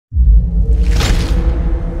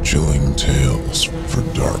Tales for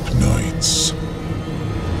Dark Nights.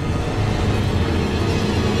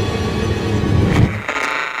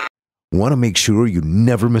 Want to make sure you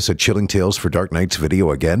never miss a Chilling Tales for Dark Nights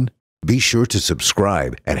video again? Be sure to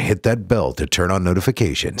subscribe and hit that bell to turn on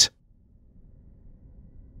notifications.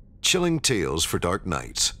 Chilling Tales for Dark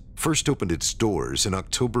Nights first opened its doors in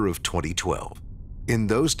October of 2012. In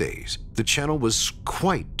those days, the channel was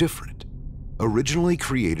quite different. Originally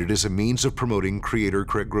created as a means of promoting creator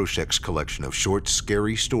Craig Groshek's collection of short,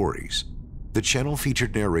 scary stories, the channel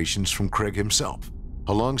featured narrations from Craig himself,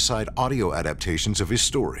 alongside audio adaptations of his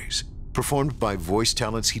stories, performed by voice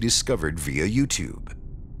talents he discovered via YouTube.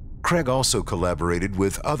 Craig also collaborated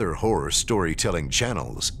with other horror storytelling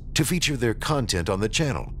channels to feature their content on the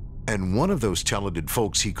channel, and one of those talented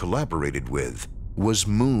folks he collaborated with was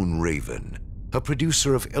MoonRaven, a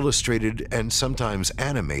producer of illustrated and sometimes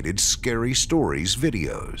animated scary stories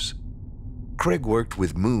videos. Craig worked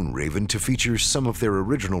with MoonRaven to feature some of their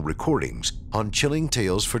original recordings on Chilling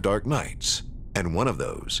Tales for Dark Nights, and one of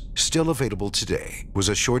those, still available today, was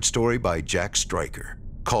a short story by Jack Stryker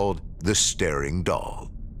called The Staring Doll,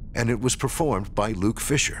 and it was performed by Luke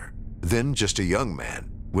Fischer, then just a young man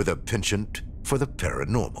with a penchant for the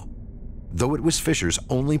paranormal. Though it was Fisher's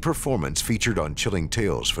only performance featured on Chilling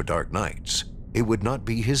Tales for Dark Nights, it would not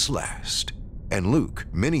be his last, and Luke,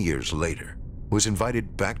 many years later, was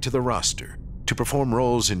invited back to the roster to perform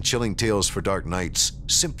roles in Chilling Tales for Dark Nights'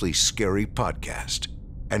 Simply Scary podcast,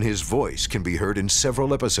 and his voice can be heard in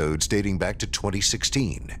several episodes dating back to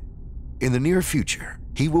 2016. In the near future,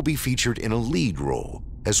 he will be featured in a lead role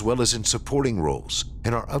as well as in supporting roles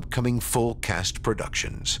in our upcoming full cast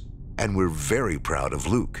productions, and we're very proud of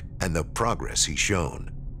Luke and the progress he's shown.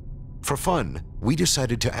 For fun, we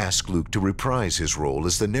decided to ask Luke to reprise his role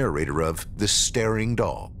as the narrator of The Staring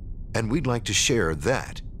Doll, and we'd like to share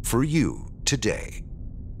that for you today.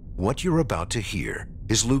 What you're about to hear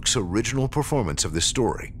is Luke's original performance of the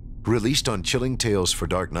story, released on Chilling Tales for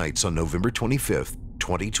Dark Nights on November 25th,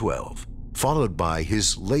 2012, followed by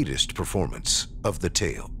his latest performance of the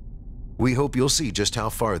tale. We hope you'll see just how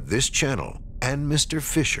far this channel and Mr.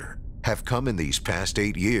 Fisher have come in these past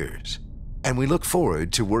 8 years, and we look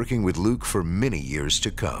forward to working with Luke for many years to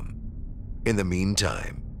come. In the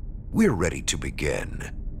meantime, we're ready to begin,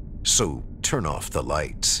 so turn off the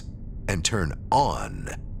lights and turn on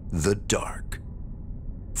the dark.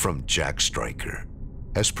 From Jack Stryker,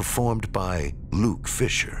 as performed by Luke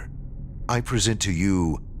Fischer, I present to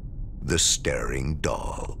you The Staring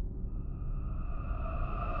Doll.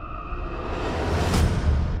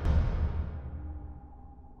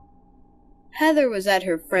 Heather was at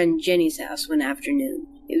her friend Jenny's house one afternoon.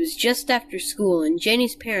 It was just after school, and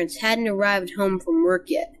Jenny's parents hadn't arrived home from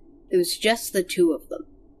work yet. It was just the two of them,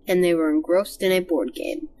 and they were engrossed in a board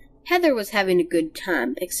game. Heather was having a good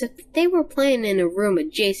time, except that they were playing in a room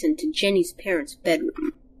adjacent to Jenny's parents'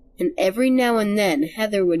 bedroom. And every now and then,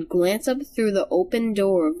 Heather would glance up through the open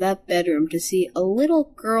door of that bedroom to see a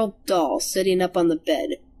little girl doll sitting up on the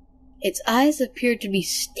bed. Its eyes appeared to be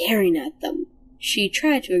staring at them. She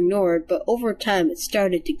tried to ignore it, but over time it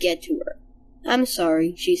started to get to her. "I'm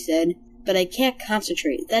sorry," she said, "but I can't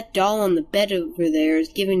concentrate. That doll on the bed over there is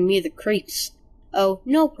giving me the creeps." "Oh,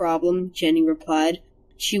 no problem," Jenny replied.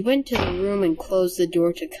 She went to the room and closed the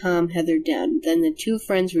door to calm Heather down. Then the two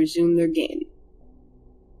friends resumed their game.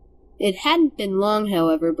 It hadn't been long,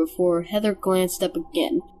 however, before Heather glanced up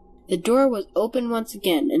again. The door was open once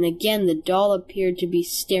again, and again the doll appeared to be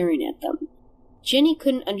staring at them. Jenny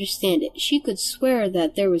couldn't understand it. She could swear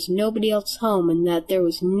that there was nobody else home and that there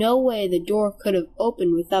was no way the door could have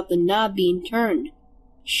opened without the knob being turned.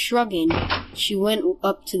 Shrugging, she went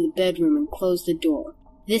up to the bedroom and closed the door,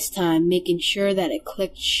 this time making sure that it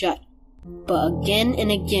clicked shut. But again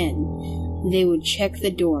and again, they would check the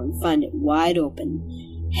door and find it wide open.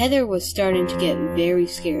 Heather was starting to get very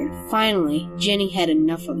scared. Finally, Jenny had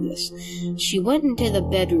enough of this. She went into the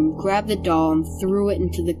bedroom, grabbed the doll, and threw it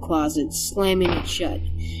into the closet, slamming it shut.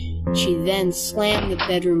 She then slammed the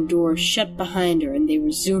bedroom door shut behind her, and they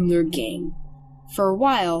resumed their game. For a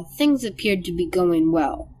while, things appeared to be going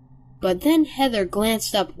well. But then Heather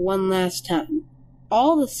glanced up one last time.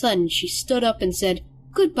 All of a sudden, she stood up and said,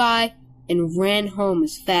 "Goodbye," and ran home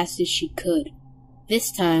as fast as she could.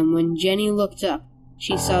 This time, when Jenny looked up,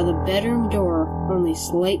 she saw the bedroom door only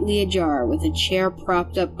slightly ajar, with a chair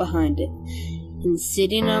propped up behind it, and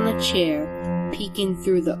sitting on the chair, peeking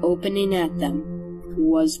through the opening at them,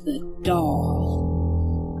 was the doll.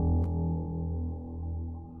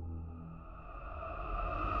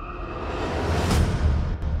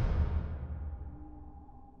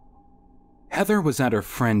 Heather was at her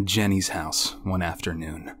friend Jenny's house one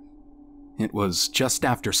afternoon. It was just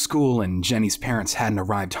after school and Jenny's parents hadn't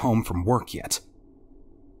arrived home from work yet.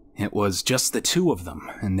 It was just the two of them,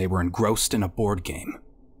 and they were engrossed in a board game.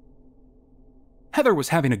 Heather was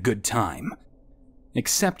having a good time,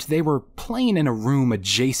 except they were playing in a room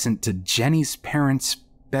adjacent to Jenny's parents'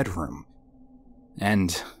 bedroom.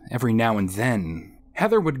 And every now and then,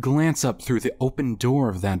 Heather would glance up through the open door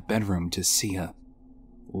of that bedroom to see a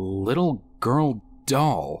little girl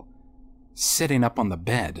doll sitting up on the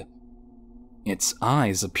bed. Its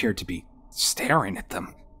eyes appeared to be staring at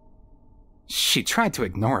them. She tried to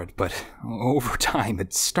ignore it, but over time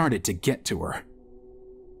it started to get to her.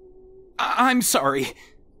 "I'm sorry,"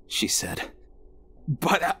 she said,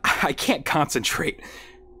 "but I can't concentrate.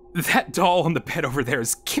 That doll on the bed over there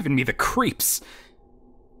is giving me the creeps."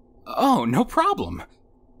 "Oh, no problem,"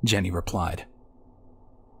 Jenny replied.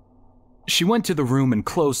 She went to the room and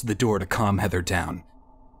closed the door to calm Heather down.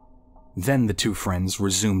 Then the two friends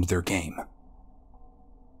resumed their game.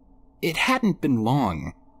 It hadn't been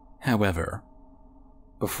long, however,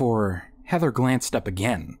 before Heather glanced up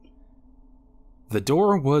again. The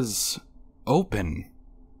door was open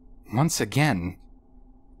once again,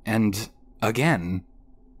 and again,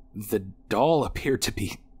 the doll appeared to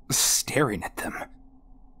be staring at them.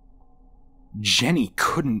 Jenny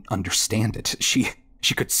couldn't understand it. She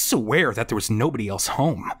could swear that there was nobody else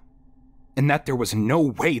home, and that there was no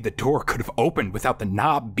way the door could have opened without the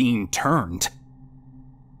knob being turned.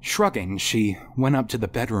 Shrugging, she went up to the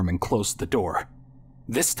bedroom and closed the door,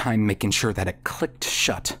 this time making sure that it clicked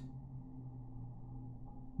shut.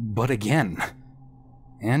 But again,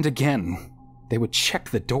 and again, they would check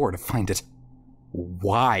the door to find it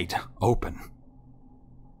wide open.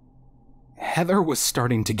 Heather was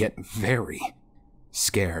starting to get very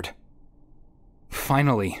scared.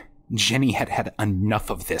 Finally, Jenny had had enough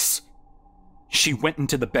of this. She went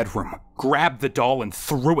into the bedroom, grabbed the doll, and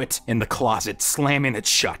threw it in the closet, slamming it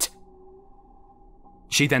shut.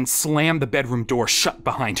 She then slammed the bedroom door shut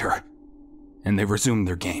behind her, and they resumed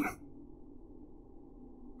their game.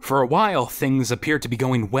 For a while, things appeared to be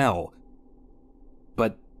going well,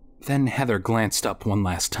 but then Heather glanced up one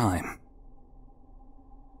last time.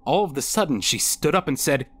 All of a sudden, she stood up and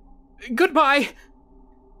said, "Goodbye,"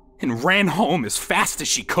 and ran home as fast as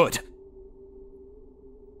she could.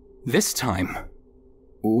 This time,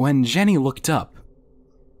 when Jenny looked up,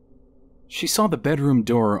 she saw the bedroom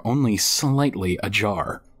door only slightly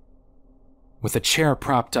ajar, with a chair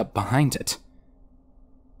propped up behind it.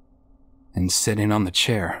 And sitting on the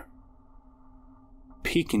chair,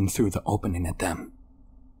 peeking through the opening at them,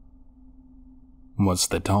 was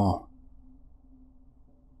the doll.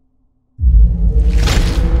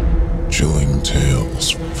 Chilling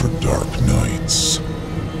tales for dark nights.